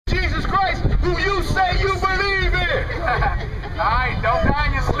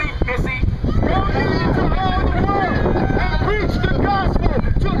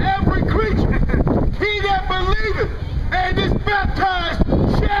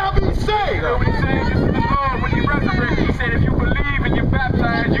baptized shall be saved. What he said, this is the Lord when he resurrected. He said, if you believe and you're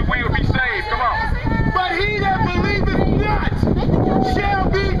baptized, you will be saved. Come on. But he that believeth not shall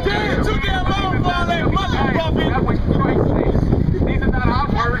be damned. Too damn long for all that mother puppy. That's what Christ said. These are not our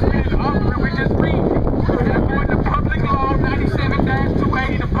words. We just read. According to public law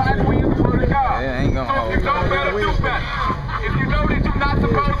 97-280, the Bible is the word of God. Yeah, ain't gonna so if you know better, do better. If you know that you're not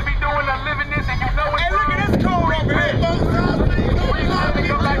supposed to be doing or living this, and you know it's Hey, look at this code over here. we have to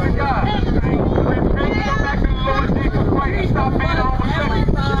go back to God. We have to go back to the Lord Jesus Christ and stop being a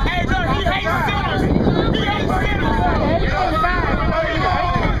homosexual. Hey, look, he hates sinners. He hates sinners.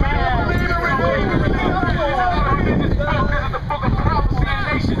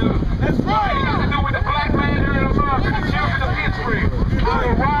 That's right. It got to do with the black man here in America, the children of Israel.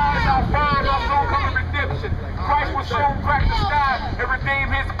 Our rise, our fall, our soul come to redemption. Christ will soon crack the sky and redeem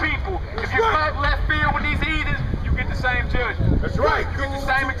his people. If you crack left field with these heathens, you get the same judgment. That's right. You get the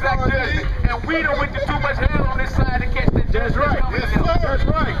same exact judgment. And we don't went to too much hell on this side to catch the judgment. That's right. That's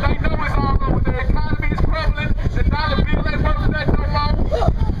right. They know it's all over. The economy is crumbling. The dollar bill ain't worth nothing no more.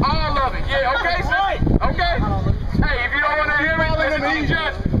 All of it. Yeah, okay, sir? Okay? Hey, if you don't want to hear it, listen to the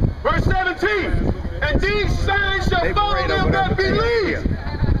judgment. Verse 17, and these signs shall follow them that believe.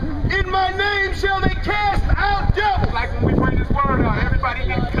 In my name shall they cast out devils. Like when we bring this word out, everybody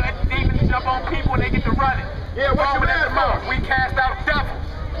get cut, demons jump on people, and they get to running. Yeah, what you at the mad mouth. for? We cast out devils.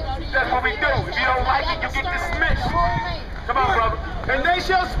 That's what we do. If you don't like it, you get dismissed. Come on, brother. And they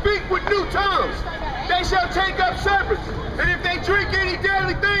shall speak with new tongues. They shall take up serpents. And if they drink any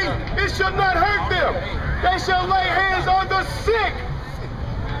deadly thing, it shall not hurt them. They shall lay hands on the sick,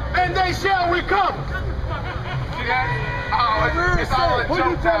 and they shall recover. See that? Oh, it's all a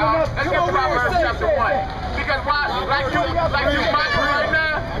joke now. Let's get to Proverbs chapter 1. Because why? Like you mocking right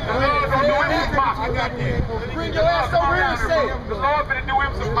now, the Lord gonna do him some mocking. Bring your ass over here and say it. The Lord finna do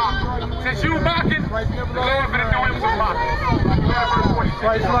him some mocking. Since you mocking, the Lord finna do him some mocking.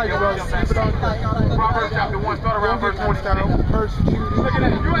 Christ like, bro. Proverbs chapter 1, start around verse 26. Look at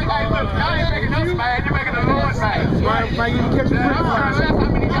that. You ain't, hey, look, y'all ain't making us mad, you're making the Lord mad. Mike, you catch the That's how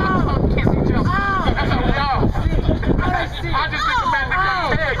many y'all come kissing each other. That's how we all. I just think the man to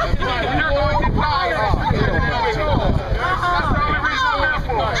come tell you. You're going to die. That's the only reason I'm there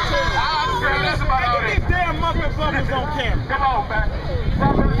for. I'm scared less about all Get this. these damn muffin bubbles on camera. Come on, man.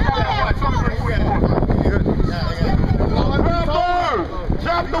 Proverbs chapter 1, Proverbs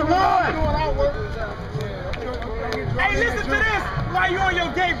chapter 1. Hey, listen to this while you on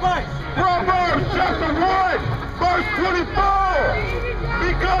your gay bike. Proverbs chapter 1, verse 24.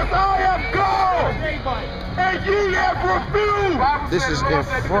 Because I have called, and ye have refused. This is in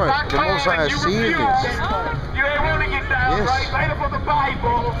front. The Most High is seeing this. You ain't want to get down, Yes. right? Later for the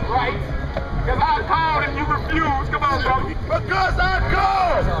Bible, right? Because I called and you refused. Come on, bro. Because I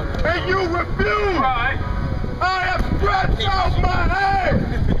called, and you refused. Right. I have stretched out my hand,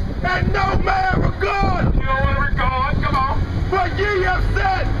 and no man regard. You don't want to regard. Come on. But ye have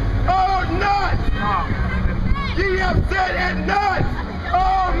said, oh, not. Ye have said, and not.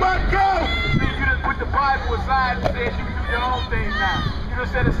 Oh, my God. See, you just put the Bible aside and said you can do your own thing now. You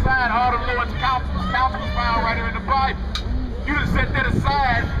just set aside all the Lord's counsels found right here in the Bible. You just set that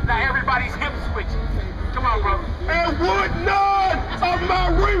aside. Now everybody's hip switching. Come on, brother. And would none of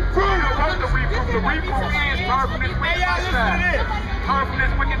my reproof. You don't want the reproof. The reproof is turn from this wicked lifestyle. Turn from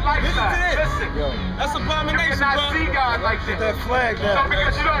this wicked lifestyle. Listen. That's You abomination, cannot bro. see God like this. That flag So down.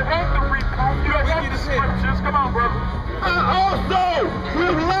 because you don't want the reproof, you don't want the scriptures. Come on, brother. I also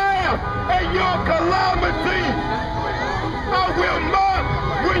will laugh at your calamity. I will mock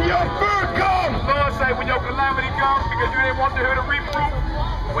when your fear comes. The Lord say when your calamity comes, because you didn't want to hear the reproof,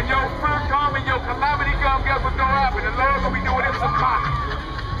 when your fear comes and your calamity comes, guess what's going to happen? The Lord going to be doing him some mocking.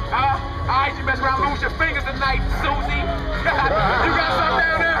 Alright, you mess around, lose your fingers tonight, Susie. You got something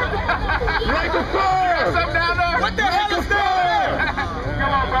down there? Like a You fire. got something down there? What the hell is down there?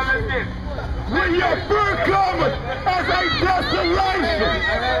 Come on, brother, let's get it. When your fear comes as a desolation.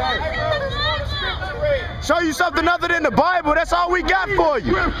 Show you something other than the Bible. That's all we got for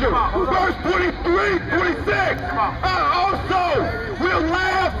you. Scripture, verse 23, 26. I also will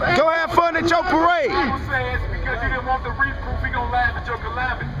laugh at. Go have fun at your parade. The Bible says because you didn't want the reproof, he gonna laugh at your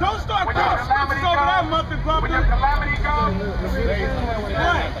calamity. Don't start When your calling calamity scriptures over that comes, muffin when bubble. your calamity comes,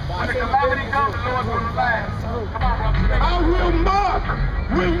 What? when the calamity comes, the Lord's gonna laugh. Come on, brother. I will mock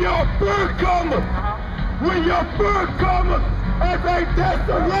when your fear cometh. When your fear cometh as a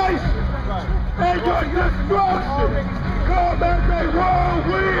desolation. And your destruction come as a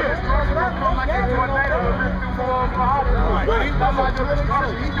whirlwind. Like a tornado that ripped through Oklahoma. That's why just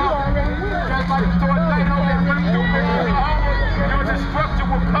like a tornado that ripped through Oklahoma.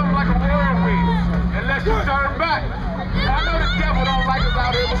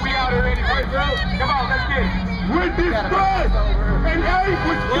 Come on, let's get it. With distress and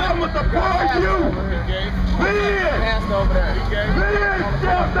anguish cometh upon you. Then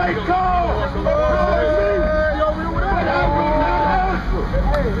shall they call upon me, but I will not answer.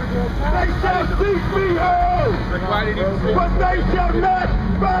 They shall seek me out, but they shall not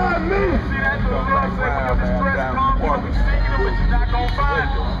find me. See, that's what the Lord said, when your distress comes, you'll be seeking them, but you're not going to find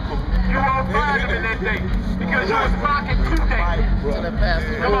them. You won't find them in that day, because you was mocking today.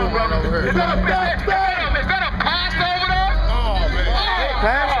 Come on, brother. Is that a Passover there? Oh, man.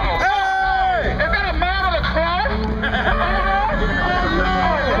 Hey! Is that a man of the cloth?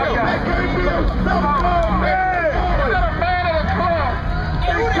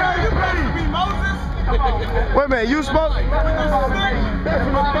 Wait a minute, you spoke? That's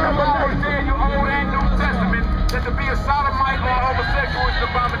what the Bible says, you Old and New Testament, that to be a sodomite or homosexual is an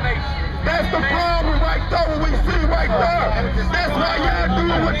abomination. That's the problem right there, what we see right there. That's why y'all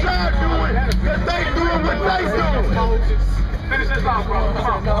doing what y'all doing, because they doing what they doing. Finish this off, bro.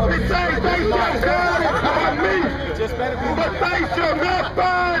 Come on. It says they shall come upon me, but they shall not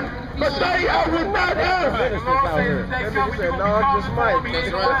find, but they are without us. The Lord says they come and you're going to be calling for me.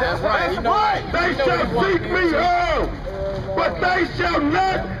 That's right. They shall seek me out, but they shall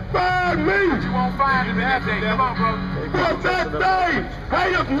not find me. You won't find them in that day. Come on, bro. For that day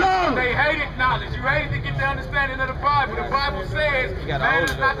hateth knowledge. They hated knowledge. You hated to get the understanding of the Bible. The Bible says man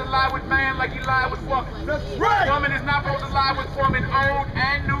is not to lie with man like he lied with woman. That's right. Woman is not supposed to lie with woman, Old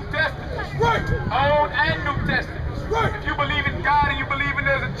and New Testament. Right. Old and New Testament. Right. If you believe in God and you believe in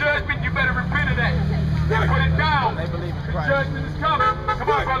there's a judgment, you better repent of that. And put it down. The judgment is coming. Come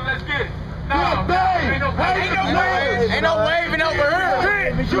on, brother, let's get it. No, ain't no waving over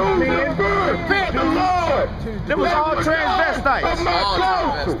here. Choose the bird, the Lord. That was all transvestites. Of my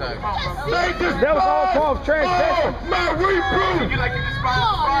counsel. They despise That was all false transvestites. all my reproof. You like to despise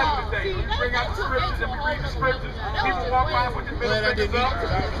the Bible today. You bring out the scriptures and we read the scriptures. People walk by and put their middle fingers up,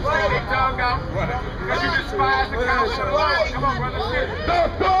 stick their tongue out, because you despise the counsel of the Lord. Come on, brother, let's get it. The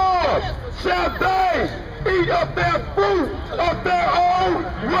Lord shall they eat of their fruit of their own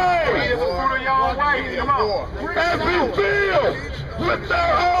Eat way, the fruit of your own ways. Come on. and be filled with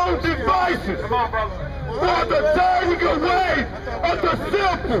their own devices. Come on, brother. For the turning away of the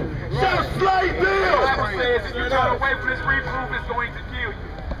simple shall slay The Bible them. says if you turn away from this reproof, it's going to kill you.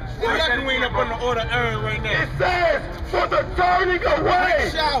 How can we ain't up on the order earn right now? It says, for the turning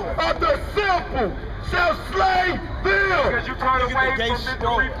away of the simple shall slay them. Because you turn away from the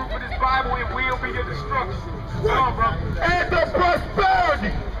reproof of this Bible, it will be your destruction. Come on, brother. And the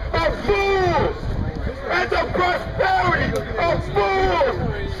prosperity of fools, and the prosperity of fools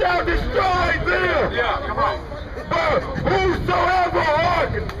shall destroy them. Yeah, come on. But whosoever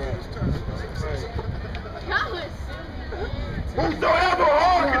hearkeneth,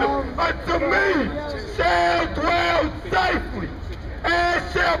 unto me shall dwell safely,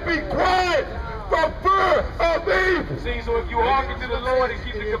 and shall be quiet from fear of evil. See, so if you hearken to the Lord and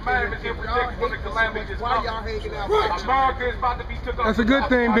keep the commandments, he'll protect you from the calamities that's coming. America is about to be took up. That's a good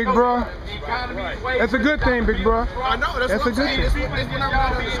thing, big bro. The economy is way That's a good thing, big bro. I know, That's a good thing. That's what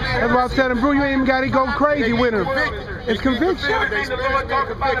I'm understanding. That's why I was telling bro, you ain't even got to go crazy with him. It's conviction. Everything the Lord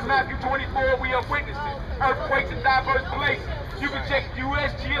talks about in Matthew 24, we are witnesses. Earthquakes in diverse places. You can check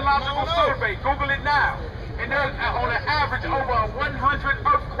U.S. Geological Survey. Google it now. And there's on an average over 100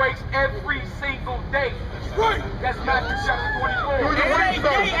 earthquakes every single day. Right. That's Matthew chapter 24. It ain't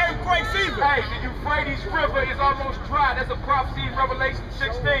gay earthquakes either. Hey, the Euphrates River is almost dry. That's a prophecy in Revelation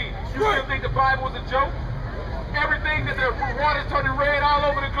 16. You still think the Bible is a joke? Everything that the water's turning red all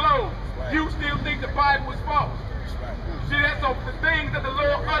over the globe. You still think the Bible is false. See, that's so the things that the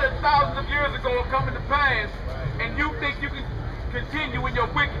Lord uttered thousands of years ago are coming to pass, and you think you can continue in your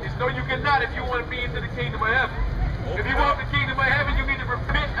wickedness. No, you cannot if you want to be into the kingdom of heaven. If you want the kingdom of heaven, you need to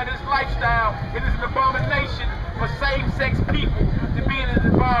repent of this lifestyle. It is an abomination for same-sex people to be in an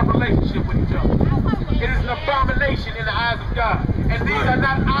involved relationship with each other. It is an abomination in the eyes of God. And these are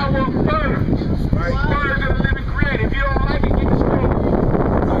not our words. Words of the living creator. If you don't like it, get the scroll.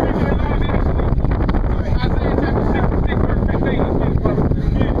 Isaiah chapter 66, verse 15. Let's get it, brother.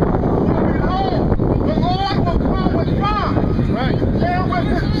 Behold, the Lord will come with fire, and with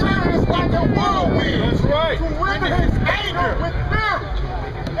his chariots like a whirlwind. That's right. To render his anger with fury,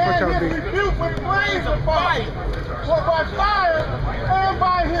 and his rebuke with flames of fire. For by fire and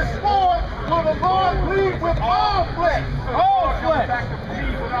by his sword will the Lord plead with all flesh. All Coming flesh. back to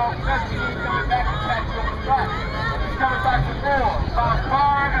plead with all flesh, he's coming back to catch you on the track. He's coming back to war. By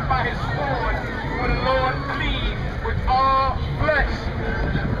fire and by his sword will the Lord plead with all flesh.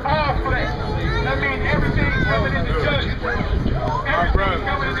 All flesh. That means everything's coming into judgment. Everything's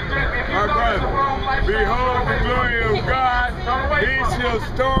coming into judgment. If you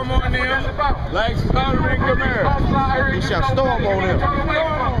shall storm on them like Sodom and Gomorrah. He shall storm on them.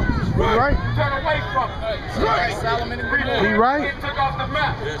 He right? Turn away from it. Right. He right? It took off the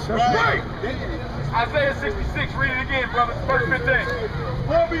map. That's right. Isaiah 66, read it again, brother. Verse 15.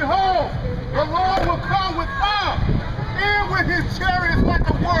 For behold, the Lord will come with fire, and with his chariots like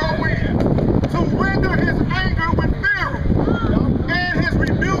a whirlwind, to render his anger with fury, and his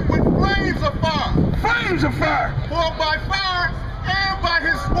rebuke with flames of fire. Flames of fire. For by fire and by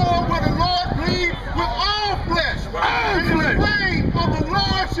his sword will the Lord bleed with all flesh. And the slain of the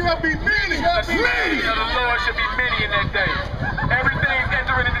Lord shall be many. The slain of the Lord shall be many in that day. Everything's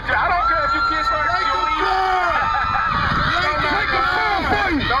entering into the I don't care if you kiss her, she'll leave. Make a fire for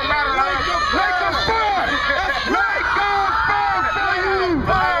you. Don't matter. Make a fire. Make a fire for you.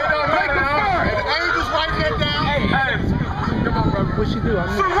 Make a fire. And the angels write that down. Hey, come on, brother. What she do? I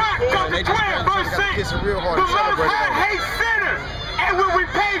mean, Sirach chapter 12, verse 6. The Most High hates sinners and will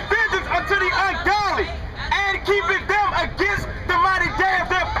repay vengeance unto the ungodly and keeping them against the mighty day of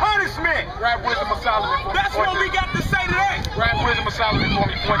their punishment. Grab Wisdom of Solomon for me. That's what we got to say today. Grab Wisdom of Solomon for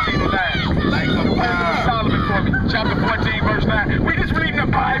me, 14:9. Like a Wisdom of fire. Solomon for me, chapter 14, verse 9. We just reading the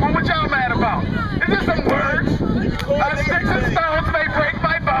Bible. What y'all mad about? Is this some words? Sticks and stones may break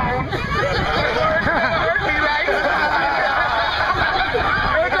my bones. Words he likes.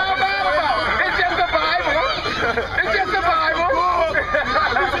 What y'all mad about? It's just the Bible. It's just the Bible.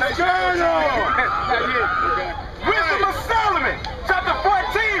 Wisdom of Solomon, chapter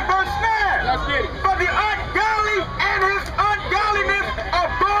 14, verse 9. Let's get it. For the ungodly and his ungodliness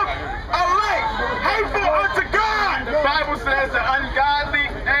are both alike hateful unto God. The Bible says the ungodly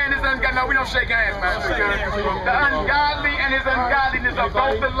and his ungodly. No, we don't shake hands, man. The ungodly and his ungodliness are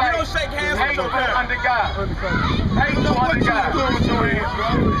both alike. We don't shake hands with hateful your hands. unto God. Hateful unto God. doing with your hands, bro?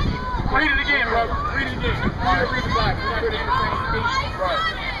 Read it again, brother. Read it again. Read the Bible. We're not here to entertain you. Right.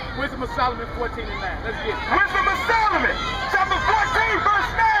 Wisdom of Solomon 14:9. Let's get it. Wisdom of Solomon, chapter 14, verse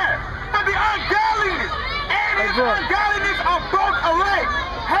 9. For the ungodliness and his ungodliness are both alike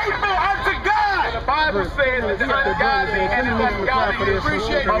hateful unto God. The Bible says that the ungodly and his ungodliness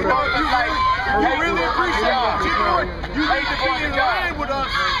Appreciate it. are both alike. You really appreciate what you're doing. You need to be in line with us.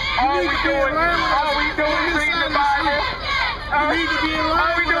 All we doing is reading the Bible. You need to be in All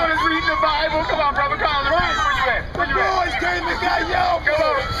line we with doing us. is reading the Bible. Come on, brother. Call it. Where you at? Where you at? Boys came and got y'all. Come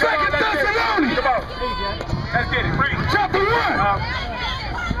on. Second Thessalonians. Come on. Let's get it. Read. Chapter 1.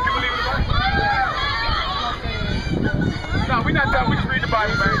 You believe in the Bible? No, we're not done. We just read the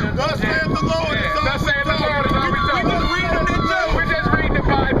Bible, man. Thus saith the Lord. Yeah. Thus saith the Lord is all we talking about. We're just reading the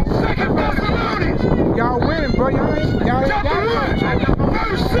Bible. Second Thessalonians, y'all winning, bro. chapter 1,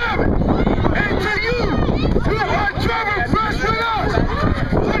 verse 7. And to you who are troubled, fresh with us,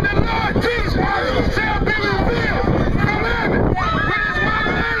 when the Lord Jesus shall be revealed from heaven with his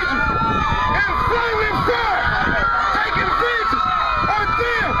mighty angels and flaming fire, taking vengeance on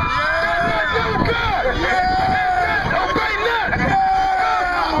them that know God and that obey not of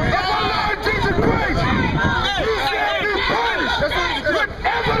our Lord Jesus Christ. You shall be punished with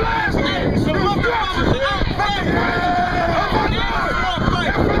everlasting destruction from the presence of our Lord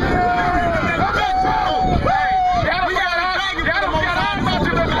and from the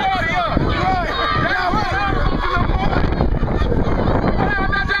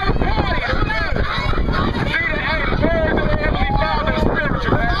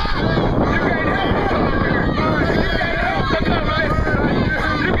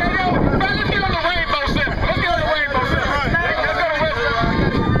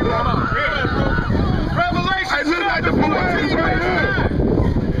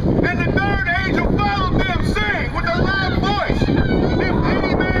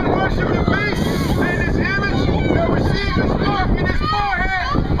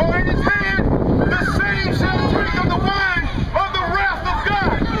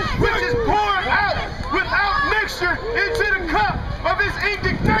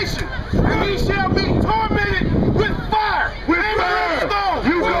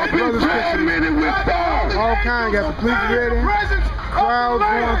kind, got the police ready, crowds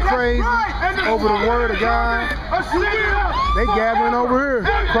going crazy over the word of God. They gathering over here,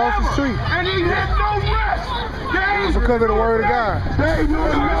 across the street. And he had no rest. It's because of the word of God.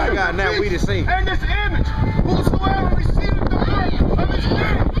 God, now we the same. And this image, whosoever received the mark of his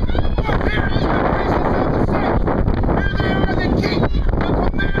name, here is the patience of the saints. Here they are that keep the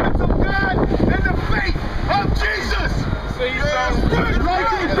commandments of God and the faith of Jesus. See, son?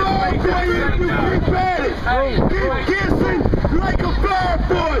 Like a dog boy, you keep at it. Keep kissing like a fire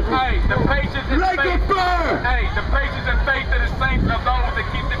boy. Hey, the patience and Like a faith. fire. Hey, the patience and faith of the saints are those that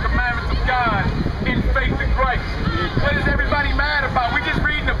keep the commandments of God in faith in Christ. What is everybody mad about? We just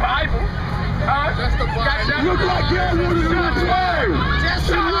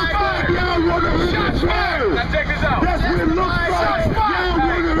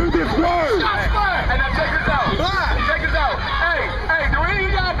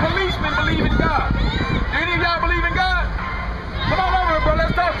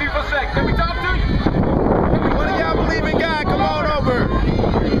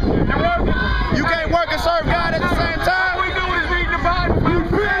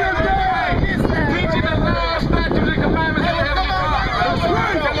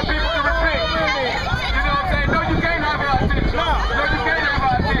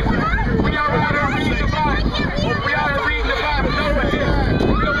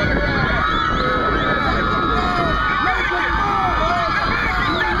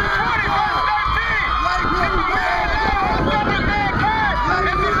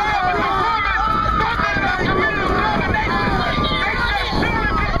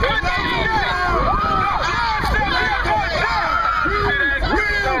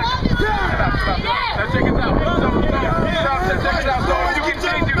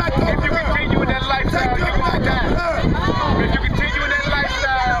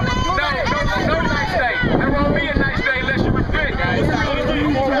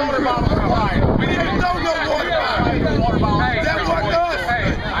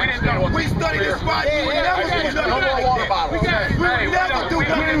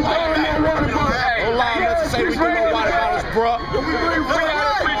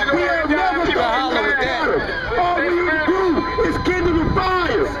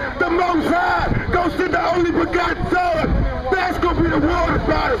got solid, that's gonna be the water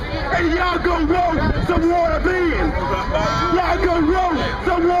bottles. And y'all gonna roll some water beans. Y'all gonna roll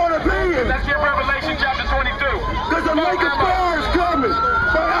some water beans. Let's get Revelation chapter 22. Cause the lake of fire is coming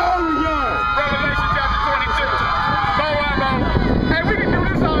for all of y'all. Revelation chapter 22. Hey, we can do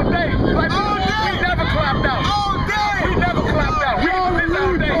this all day. Like, we never clapped out. All day. We never clapped out. We can do this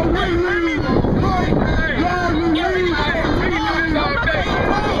all day. We can do this all day. We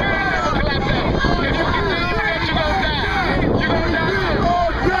ain't never clapped out. If you get this shit, you're gonna die. You're gonna die.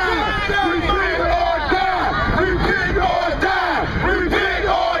 Repent or die. Repent or die. Repent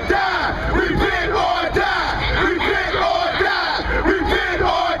or die. Repent or die. Repent or die. Repent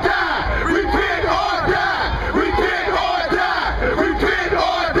or die. Repent or die. Repent or die. Repent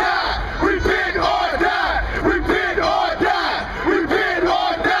or die. Repent or die. Repent or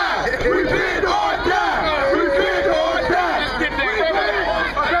die. Repent or die. Repent or die. Get that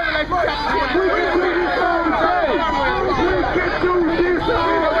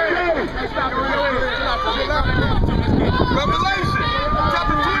Revelation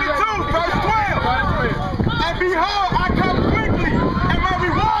chapter 22, verse 12. And behold, I come quickly, and my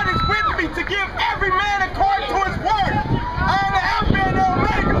reward is with me to give every man according to his work. I am the Alpha and the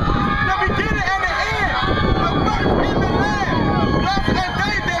Omega, the beginning and the end, the first and the last. Blessed are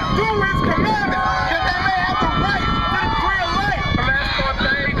they that do his commandments, that they may have the right to the tree of life. Blessed are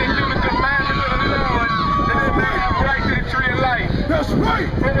they that do the commandments of the Lord, that they may have right to the tree of life. That's right.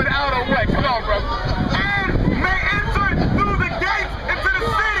 But without a way. Come on, bro. And may enter through the gates into the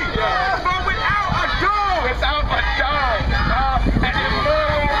city, but without a door. Without a dog. An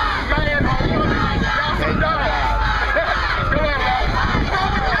immoral man or woman. Y'all some dogs. Go on, bro. But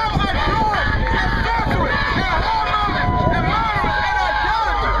without a door, and sorcerers, and whoremongers, and murderers, and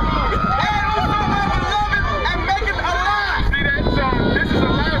idolaters, and whosoever loveth and maketh a lie. See that? So this is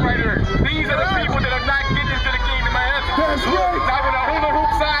a lie right here. These are the people that are not getting into the kingdom of heaven. That's right. Not when a hula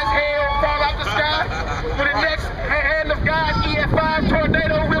hoop size hail fall out the sky, when the next hand of God EF5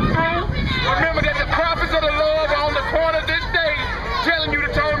 tornado rip through. Remember that the prophets of the Lord are on the corner this day telling you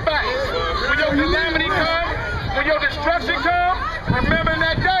to turn back. When your calamity comes, when your destruction comes, remember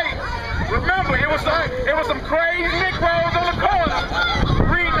that day. Remember, it was some crazy Negroes on the corner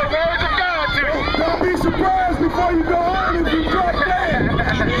reading the words of God to you. Don't be surprised before you go on if you drop dead.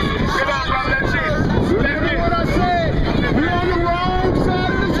 Come on, brother, let's get it. Let's get What it. I said, you're on the wrong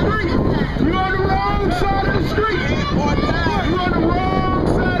side of the street. You're on the wrong side of the street. You're on the wrong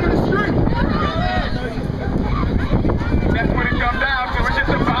side of the street. That's what it comes down to. It's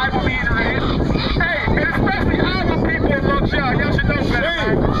just the Bible being read. Hey, and especially our people amongst y'all. Y'all should know better,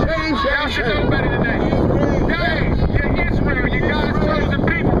 man. Y'all should know better today. Hey, you're Israel. You God's chosen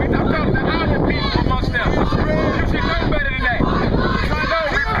people. I'm talking to our people amongst them. You should know better than that. No,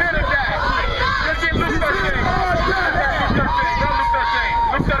 repent or die. Let's get Luke 13.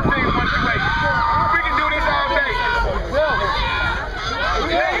 Luke 13, once you wait. We can do this all day.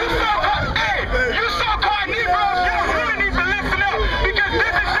 Hey, you so-called Negroes, you really need to listen up, because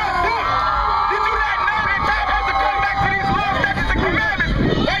this is your book. Did you not know that time has to come back to these laws, statutes, and commandments?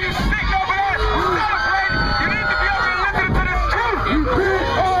 While you sitting over there celebrating, you need to be over there listening to this truth. You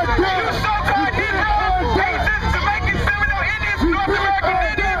so-called Negroes, Haitians, Jamaicans, Seminole Indians, North American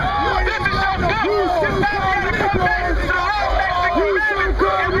Indians, this is your book. It's time for you to come back to the laws, statutes, and commandments,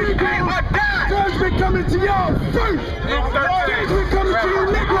 and repent or die. Judgment coming to y'all first. Luke 13. Judgment coming to you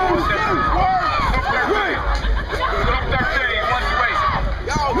Negroes first. Right. Luke 13, once you wait.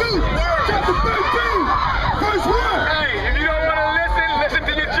 Luke chapter 13, verse 1. Hey, if you don't want to listen, listen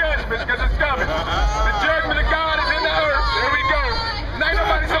to your judgments, because it's coming. The judgment of God is in the earth. Here we go. Now ain't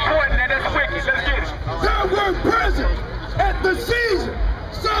nobody supporting that. That's wicked. Let's get it. There were present at the season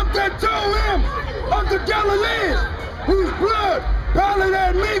some that told him of the Galileans, whose blood Pilate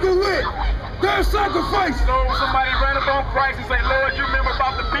had mingled with their sacrifice. So somebody ran up on Christ and say, Lord, you remember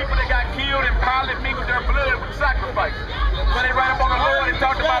about the people that got killed and Pilate mingled their blood with sacrifice. So they ran up on the Lord and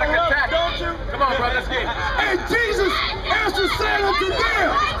talked about a catastrophe. Come on, brother, let's get it. And Jesus answered, said unto them,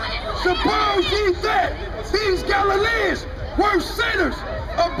 suppose ye that these Galileans were sinners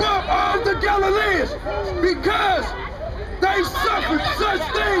above all the Galileans, because they suffered such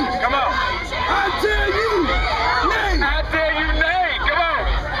things. Come on. I tell you, nay. I tell you, nay. Come on.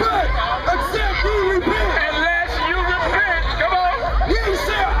 But except ye repent, Unless you repent. Come on. ye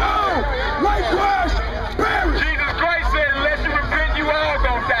shall all likewise perish. Jesus Christ said, unless you repent, you all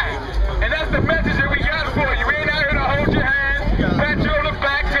gonna die. And that's the message that we got for you. We ain't out here to hold your hand, pat you on the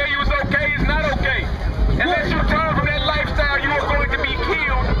back, tell you it's okay, it's not okay. Unless you turn from that lifestyle, you are going to be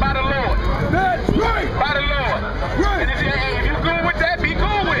killed by the Lord. That's right. By the Lord. Right. And if you're good with that, be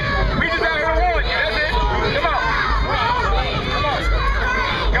cool with it. We just out here warning you. That's it.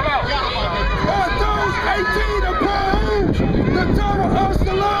 the tongue.